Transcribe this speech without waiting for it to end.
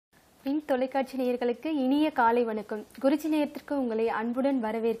Win தொலைக்காட்சி நேயர்களுக்கு இனிய காலை வணக்கம். குருஜி நேயத்திற்கு உங்களை அன்புடன்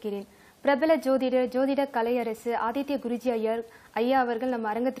வரவேற்கிறேன். பிரபல ஜோதிட கலையரசு ஆதித்ய குருஜி ஐயா அவர்கள் நம்ம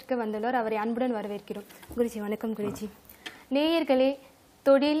அரங்கத்திற்கு வந்துள்ளார். அவரை அன்புடன் வரவேற்கிறோம். குருஜி வணக்கம். குருஜி, நேயர்களே,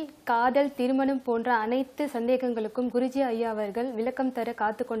 தொழில், காதல், திருமணம் போன்ற அனைத்து சந்தேகங்களுக்கும் குருஜி ஐயா அவர்கள் விளக்கம் தர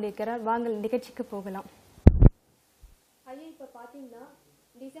காத்து கொண்டிருக்கிறார். வாங்கள் நிகழ்ச்சிக்கு போகலாம். ஐயா, இப்ப பாத்தீங்கன்னா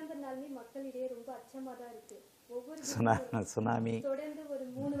டிசம்பர் நாளுமே மக்களிடையே ரொம்ப அச்சமா தான் இருக்கு. சுனாமி தொடர்ந்து ஒரு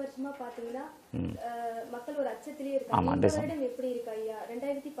 3 வருஷமா பாத்தீங்கன்னா மக்கள் ஒரு அச்சத்திலே இருக்காங்க. இந்த வருடம் எப்படி இருக்கு ஐயா?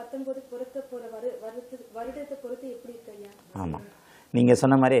 2019 பொறுத்த போற வருடத்தை பொறுத்து எப்படி இருக்கு ஐயா? ஆமா, நீங்க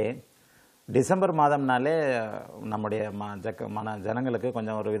சொன்ன மாதிரி டிசம்பர் மாதம்னாலே நம்முடைய ஜனங்களுக்கு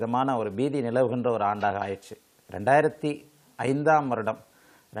கொஞ்சம் ஒரு விதமான ஒரு பீதி நிலவுகின்ற ஒரு ஆண்டாக ஆயிடுச்சு. 2005ஆம்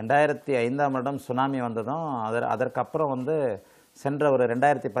வருடம் சுனாமி வந்ததும் அதற்கப்புறம் சென்ற ஒரு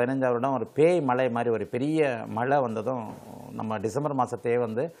 2015ஆம் வருடம் ஒரு பேய் மழை மாதிரி ஒரு பெரிய மழை வந்ததும் நம்ம டிசம்பர் மாதத்தையே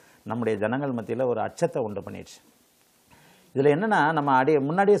நம்முடைய ஜனங்கள் மத்தியில் ஒரு அச்சத்தை உண்டு பண்ணிடுச்சு. இதில் என்னென்னா, நம்ம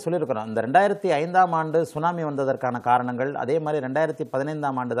முன்னாடியே சொல்லியிருக்கிறோம், இந்த 2005ஆம் ஆண்டு சுனாமி வந்ததற்கான காரணங்கள் அதே மாதிரி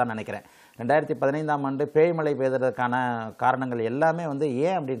 2015ஆம் ஆண்டு தான் நினைக்கிறேன். 2015ஆம் ஆண்டு பேய் மழை பெய்ததற்கான காரணங்கள் எல்லாமே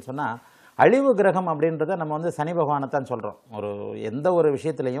ஏன் அப்படின்னு சொன்னால், அழிவு கிரகம் அப்படின்றத நம்ம சனி பகவானை தான் சொல்கிறோம். எந்த ஒரு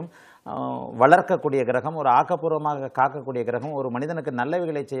விஷயத்திலையும் வளர்க்கக்கூடிய கிரகம், ஒரு ஆக்கப்பூர்வமாக காக்கக்கூடிய கிரகம், ஒரு மனிதனுக்கு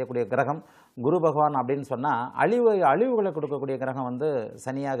நல்லவைகளை செய்யக்கூடிய கிரகம் குரு பகவான் அப்படின்னு சொன்னால், அழிவுகளை கொடுக்கக்கூடிய கிரகம்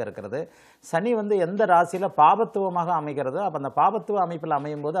சனியாக இருக்கிறது. சனி எந்த ராசியில் பாபத்துவமாக அமைகிறதோ, அப்போ அந்த பாபத்துவ அமைப்பில்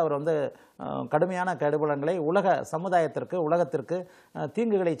அமையும் போது அவர் கடுமையான கெடுபலங்களை சமுதாயத்திற்கு, உலகத்திற்கு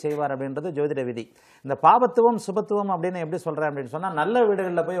தீங்குகளை செய்வார் அப்படின்றது ஜோதிட விதி. இந்த பாபத்துவம் சுபத்துவம் அப்படின்னு எப்படி சொல்கிறேன் அப்படின்னு சொன்னால், நல்ல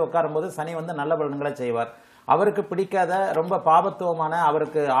வீடுகளில் போய் உட்காரும்போது சனி நல்ல பலன்களை செய்வார். அவருக்கு பிடிக்காத ரொம்ப பாபத்துவமான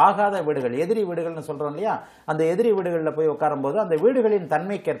அவருக்கு ஆகாத வீடுகள், எதிரி வீடுகள்னு சொல்றோம் இல்லையா, அந்த எதிரி வீடுகளில் போய் உட்காரும் போது அந்த வீடுகளின்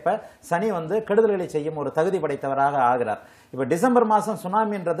தன்மைக்கேற்ப சனி கெடுதல்களை செய்யும் ஒரு தகுதி படைத்தவராக ஆகிறார். இப்போ டிசம்பர் மாதம்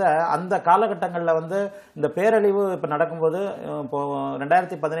சுனாமின்றத அந்த காலகட்டங்களில் இந்த பேரழிவு இப்போ நடக்கும்போது, இப்போ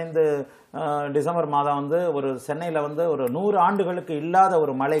 2015 டிசம்பர் மாதம் ஒரு சென்னையில் ஒரு 100 ஆண்டுகளுக்கு இல்லாத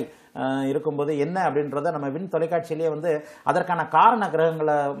ஒரு மழை இருக்கும்போது என்ன அப்படின்றத நம்ம வின் தொலைக்காட்சியிலேயே அதற்கான காரண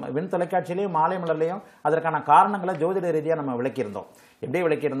கிரகங்களை வின் தொலைக்காட்சியிலேயும் மாலை மலர்லையும் அதற்கான காரணங்களை ஜோதிட ரீதியாக நம்ம விளக்கியிருந்தோம். எப்படி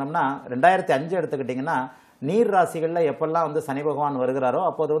விளக்கியிருந்தோம்னா, 2005 எடுத்துக்கிட்டிங்கன்னா, நீர் ராசிகளில் எப்பெல்லாம் சனி பகவான் வருகிறாரோ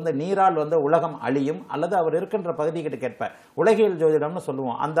அப்போது நீரால் உலகம் அழியும், அல்லது அவர் இருக்கின்ற பகுதிக்கு கேட்ப உலகியல் ஜோதிடம்னு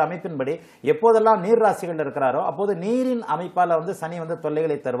சொல்லுவோம். அந்த அமைப்பின்படி எப்போதெல்லாம் நீர் ராசிகள் இருக்கிறாரோ அப்போது நீரின் அமைப்பால் சனி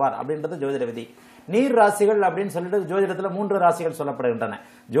தொல்லைகளை தருவார் அப்படின்றது ஜோதிட விதி. நீர் ராசிகள் அப்படின்னு சொல்லிட்டு ஜோதிடத்தில் 3 ராசிகள் சொல்லப்படுகின்றன.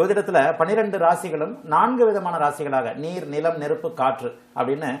 ஜோதிடத்தில் 12 ராசிகளும் 4 விதமான ராசிகளாக, நீர், நிலம், நெருப்பு, காற்று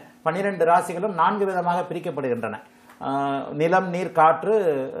அப்படின்னு 12 ராசிகளும் 4 விதமாக பிரிக்கப்படுகின்றன. நிலம், நீர், காற்று,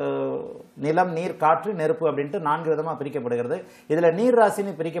 நெருப்பு அப்படின்ட்டு 4 விதமாக பிரிக்கப்படுகிறது. இதில் நீர்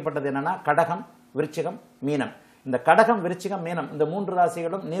ராசின்னு பிரிக்கப்பட்டது என்னன்னா, கடகம், விருச்சிகம், மீனம். இந்த கடகம், விருச்சிகம், மீனம் இந்த 3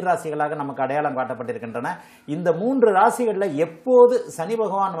 ராசிகளும் நீர் ராசிகளாக நமக்கு அடையாளம் காட்டப்பட்டிருக்கின்றன. இந்த 3 ராசிகளில் எப்போது சனி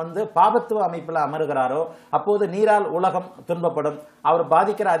பகவான் பாபத்துவ அமைப்பில் அமருகிறாரோ அப்போது நீரால் உலகம் துன்பப்படும். அவர்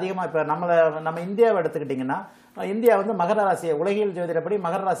பாதிக்கிற அதிகமாக, இப்போ நம்ம இந்தியாவை எடுத்துக்கிட்டிங்கன்னா, இந்தியா மகர ராசியை, உலகியல் ஜோதிடப்படி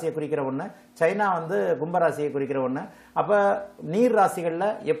மகர ராசியை குறிக்கிற ஒன்று, சைனா கும்பராசியை குறிக்கிற ஒன்று. அப்போ நீர் ராசிகளில்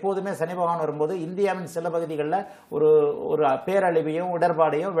எப்போதுமே சனி பகவான் வரும்போது இந்தியாவின் சில பகுதிகளில் ஒரு பேரழிவையும்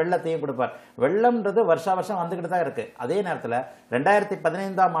இடர்பாடையும் வெள்ளத்தையும் கொடுப்பார். வெள்ளம்ன்றது வருஷா வருஷம் வந்துக்கிட்டு தான் இருக்கு. அதே நேரத்தில்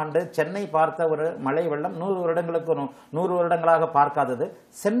 2015ஆம் ஆண்டு சென்னை பார்த்த ஒரு மழை வெள்ளம் 100 வருடங்களாக பார்க்காதது.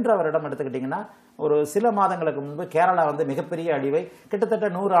 சென்ற வருடம் எடுத்துக்கிட்டிங்கன்னா, ஒரு சில மாதங்களுக்கு முன்பு கேரளா மிகப்பெரிய அழிவை, கிட்டத்தட்ட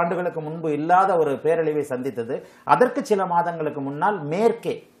 100 ஆண்டுகளுக்கு முன்பு இல்லாத ஒரு பேரழிவை சந்தித்தது. அதற்கு சில மாதங்களுக்கு முன்னால்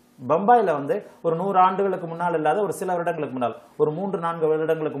மேற்கே பம்பாயில் ஒரு 100 ஆண்டுகளுக்கு முன்னால் இல்லாத ஒரு சில வருடங்களுக்கு முன்னால், ஒரு 3-4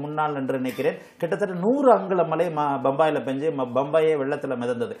 வருடங்களுக்கு முன்னால் என்று நினைக்கிறேன், கிட்டத்தட்ட 100 அங்குல மழை பம்பாயில் பெஞ்சு பம்பாயே வெள்ளத்தில்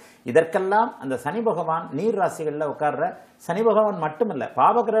மிதந்தது. இதற்கெல்லாம் அந்த சனி பகவான் நீர் ராசிகளில் உட்கார்ற சனி பகவான் மட்டுமல்ல,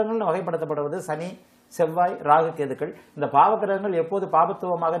 பாவகிரகங்கள் வகைப்படுத்தப்படுவது சனி, செவ்வாய், ராகு, கேதுக்கள். இந்த பாவகிரகங்கள் எப்போது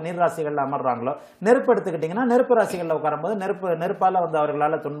பாபத்துவமாக நீர் ராசிகளில் அமர்றாங்களோ, நெருப்பு எடுத்துக்கிட்டிங்கன்னா நெருப்பு ராசிகளில் உட்காரும்போது நெருப்பால்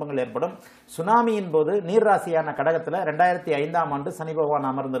அவர்களால் துன்பங்கள் ஏற்படும். சுனாமியின் போது நீர் ராசியான கடகத்தில் 2005ஆம் ஆண்டு சனி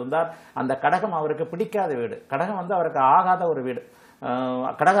பகவான் அமர்ந்திருந்தார். அந்த கடகம் அவருக்கு பிடிக்காத வீடு. கடகம் அவருக்கு ஆகாத ஒரு வீடு.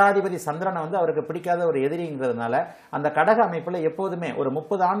 கடகாதிபதி சந்திரனை அவருக்கு பிடிக்காத ஒரு எதிரிங்கிறதுனால அந்த கடக அமைப்பில் எப்போதுமே ஒரு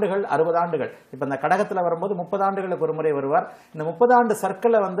 30 ஆண்டுகள் 60 ஆண்டுகள், இப்போ இந்த கடகத்தில் வரும்போது 30 ஆண்டுகளுக்கு ஒரு முறை வருவார். இந்த 30 ஆண்டு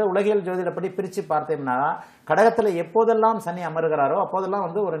சர்க்கிளை உலகியல் ஜோதிடப்படி பிரித்து பார்த்தோம்னா, கடகத்தில் எப்போதெல்லாம் சனி அமருகிறாரோ அப்போதெல்லாம்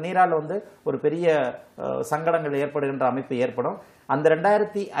ஒரு நீரால் ஒரு பெரிய சங்கடங்கள் ஏற்படுகின்ற அமைப்பு ஏற்படும். அந்த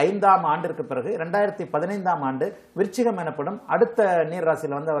 2005ஆம் ஆண்டிற்கு பிறகு 2015ஆம் ஆண்டு விருச்சிகம் எனப்படும் அடுத்த நீர்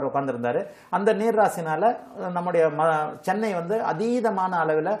ராசியில வந்து அவர் உட்கார்ந்திருந்தாரு. அந்த நீர் ராசினால நம்முடைய சென்னை வந்து அதீதமான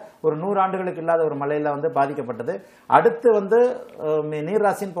அளவில் ஒரு 100 ஆண்டுகளுக்கு இல்லாத ஒரு மழையில வந்து பாதிக்கப்பட்டது. அடுத்து வந்து நீர்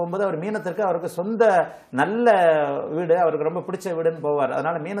ராசின்னு போகும்போது அவர் மீனத்திற்கு அவருக்கு சொந்த நல்ல வீடு, அவருக்கு ரொம்ப பிடிச்ச வீடுன்னு போவார்.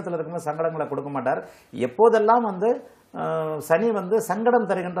 அதனால மீனத்தில் இருக்கும்போது சங்கடங்களை கொடுக்க மாட்டார். எப்போதெல்லாம் வந்து சனி வந்து சங்கடம்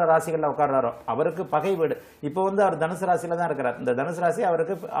தருகின்ற ராசிகளில் உட்கார்றாரோ அவருக்கு பகை வீடு. இப்போ வந்து அவர் தனுசு ராசியில தான் இருக்கிறார். இந்த தனுசு ராசி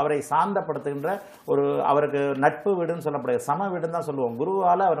அவரை சாந்தப்படுத்துகின்ற ஒரு அவருக்கு நட்பு வீடுன்னு சொல்லப்படுது, சம வீடுன்னு தான் சொல்லுவோம்.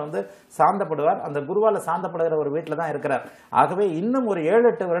 குருவால அவர் வந்து சாந்தப்படுவார். அந்த குருவால சாந்தப்படுகிற ஒரு வீட்டில் தான் இருக்கிறார். ஆகவே இன்னும் ஒரு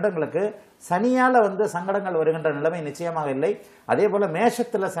 7-8 வருடங்களுக்கு சனியால வந்து சங்கடங்கள் வருகின்ற நிலைமை நிச்சயமாக இல்லை. அதே போல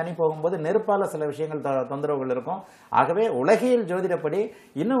மேஷத்துல சனி போகும்போது நெருப்பால சில விஷயங்கள் தொந்தரவுகள் இருக்கும். ஆகவே உலகியல் ஜோதிடப்படி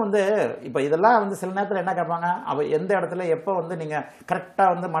இன்னும் வந்து இப்ப இதெல்லாம் வந்து சில நேரத்தில் என்ன கேட்பாங்க, அவ எந்த இடத்துல எப்போ வந்து நீங்க கரெக்டா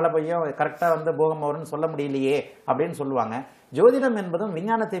வந்து மழை பெய்யும், கரெக்டா வந்து பூகம்பம் வரும்னு சொல்ல முடியலையே அப்படின்னு சொல்லுவாங்க. ஜோதிடம் என்பதும்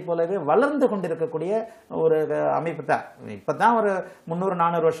விஞ்ஞானத்தை போலவே வளர்ந்து கொண்டிருக்கக்கூடிய ஒரு அமைப்பு தான். இப்பதான் ஒரு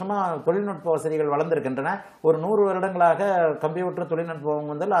 300-400 வருஷமா தொழில்நுட்ப வசதிகள் வளர்ந்திருக்கின்றன. ஒரு 100 வருடங்களாக கம்ப்யூட்டர் தொழில்நுட்பம்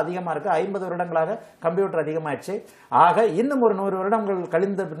வந்து அதிகமா இருக்கு. 50 வருடங்களாக கம்ப்யூட்டர் அதிகமாயிடுச்சு. ஆக இன்னும் ஒரு 100 வருடங்கள்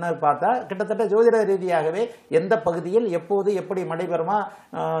கழிந்த பின்னர் பார்த்தா கிட்டத்தட்ட ஜோதிட ரீதியாகவே எந்த பகுதியில் எப்போது எப்படி மழை வருமா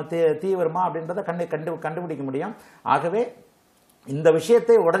தீ வருமா அப்படின்றத கண்டுபிடிக்க முடியும். ஆகவே இந்த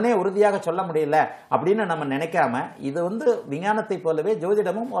விஷயத்தை உடனே உறுதியாக சொல்ல முடியல அப்படின்னு நம்ம நினைக்காம, இது வந்து விஞ்ஞானத்தை போலவே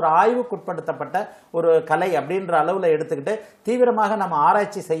ஜோதிடமும் ஒரு ஆய்வுக்குட்படுத்தப்பட்ட ஒரு கலை அப்படின்ற அளவுல எடுத்துக்கிட்டு தீவிரமாக நம்ம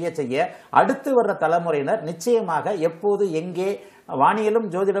ஆராய்ச்சி செய்ய அடுத்து வர்ற தலைமுறையினர் நிச்சயமாக எப்போது எங்கே வானியலும்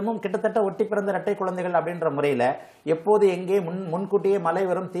ஜோதிடமும் கிட்டத்தட்ட ஒட்டி பிறந்த இரட்டை குழந்தைகள் அப்படின்ற முறையில் எப்போது எங்கே முன்கூட்டியே மழை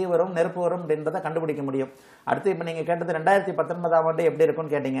வரும், தீ வரும், நெருப்பு வரும் அப்படின்றத கண்டுபிடிக்க முடியும். அடுத்து இப்போ நீங்கள் கேட்டது 2019ஆம் ஆண்டு எப்படி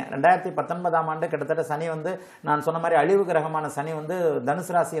இருக்குன்னு கேட்டீங்க. 2019ஆம் ஆண்டு கிட்டத்தட்ட சனி வந்து நான் சொன்ன மாதிரி அழிவு கிரகமான சனி வந்து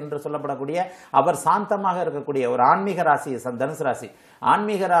தனுசு ராசி என்று சொல்லப்படக்கூடிய அவர் சாந்தமாக இருக்கக்கூடிய ஒரு ஆன்மீக ராசி தனுசு ராசி.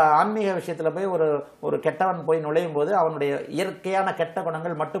 ஆன்மீக விஷயத்தில் போய் ஒரு கெட்டவன் போய் நுழையும் போது அவனுடைய இயற்கையான கெட்ட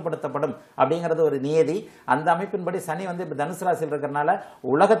குணங்கள் மட்டுப்படுத்தப்படும் அப்படிங்கிறது ஒரு நியதி. அந்த அமைப்பின்படி சனி வந்து இப்போ தனுசு ராசியில் இருக்கிறனால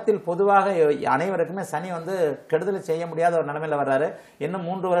உலகத்தில் பொதுவாக அனைவருக்குமே சனி வந்து கெடுதல் செய்ய முடியாத ஒரு நிலைமையில வர்றாரு. இன்னும்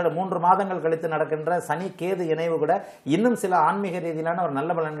 3 மாதங்கள் கழித்து நடக்கின்ற சனி கேது இணைவு கூட இன்னும் சில ஆன்மீக ரீதியிலான ஒரு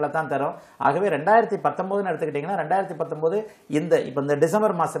நல்ல பலன்களை தான் தரும். ஆகவே 2019 எடுத்துக்கிட்டீங்கன்னா 2019 இந்த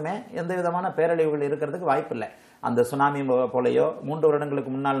டிசம்பர் மாசமே எந்த விதமான பேரழிவுகள் இருக்கிறதுக்கு வாய்ப்பு இல்லை. அந்த சுனாமி போலையோ 3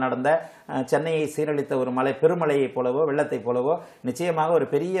 வருடங்களுக்கு முன்னால் நடந்த சென்னையை சீரழித்த ஒரு பெருமழையை போலவோ வெள்ளத்தை போலவோ நிச்சயமாக ஒரு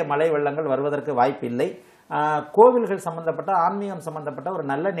பெரிய மழை வெள்ளங்கள் வருவதற்கு வாய்ப்பு இல்லை. கோவில்கள் சம்பந்தப்பட்ட ஆன்மீகம் சம்பந்தப்பட்ட ஒரு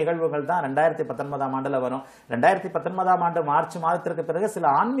நல்ல நிகழ்வுகள் தான் 2019ஆம் ஆண்டுல வரும். 2019ஆம் ஆண்டு மார்ச் மாதத்திற்கு பிறகு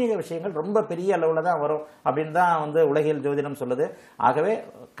சில ஆன்மீக விஷயங்கள் ரொம்ப பெரிய அளவுல தான் வரும் அப்படின்னு தான் வந்து உலகியல் ஜோதிடம் சொல்லுது. ஆகவே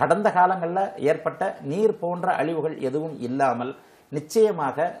கடந்த காலங்களில் ஏற்பட்ட நீர் போன்ற அழிவுகள் எதுவும் இல்லாமல்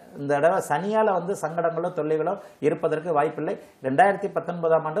நிச்சயமாக இந்த தடவை சனியால வந்து சங்கடங்களோ தொல்லைகளோ இருப்பதற்கு வாய்ப்பில்லை.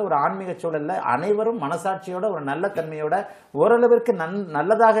 2019ஆம் ஆண்டு ஒரு ஆன்மீக சூழல்ல அனைவரும் மனசாட்சியோட ஒரு நல்ல தன்மையோட ஓரளவிற்கு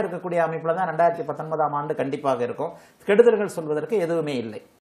நல்லதாக இருக்கக்கூடிய அமைப்புல தான் 2019ஆம் ஆண்டு கண்டிப்பாக இருக்கும். கெடுதல்கள் சொல்வதற்கு எதுவுமே இல்லை.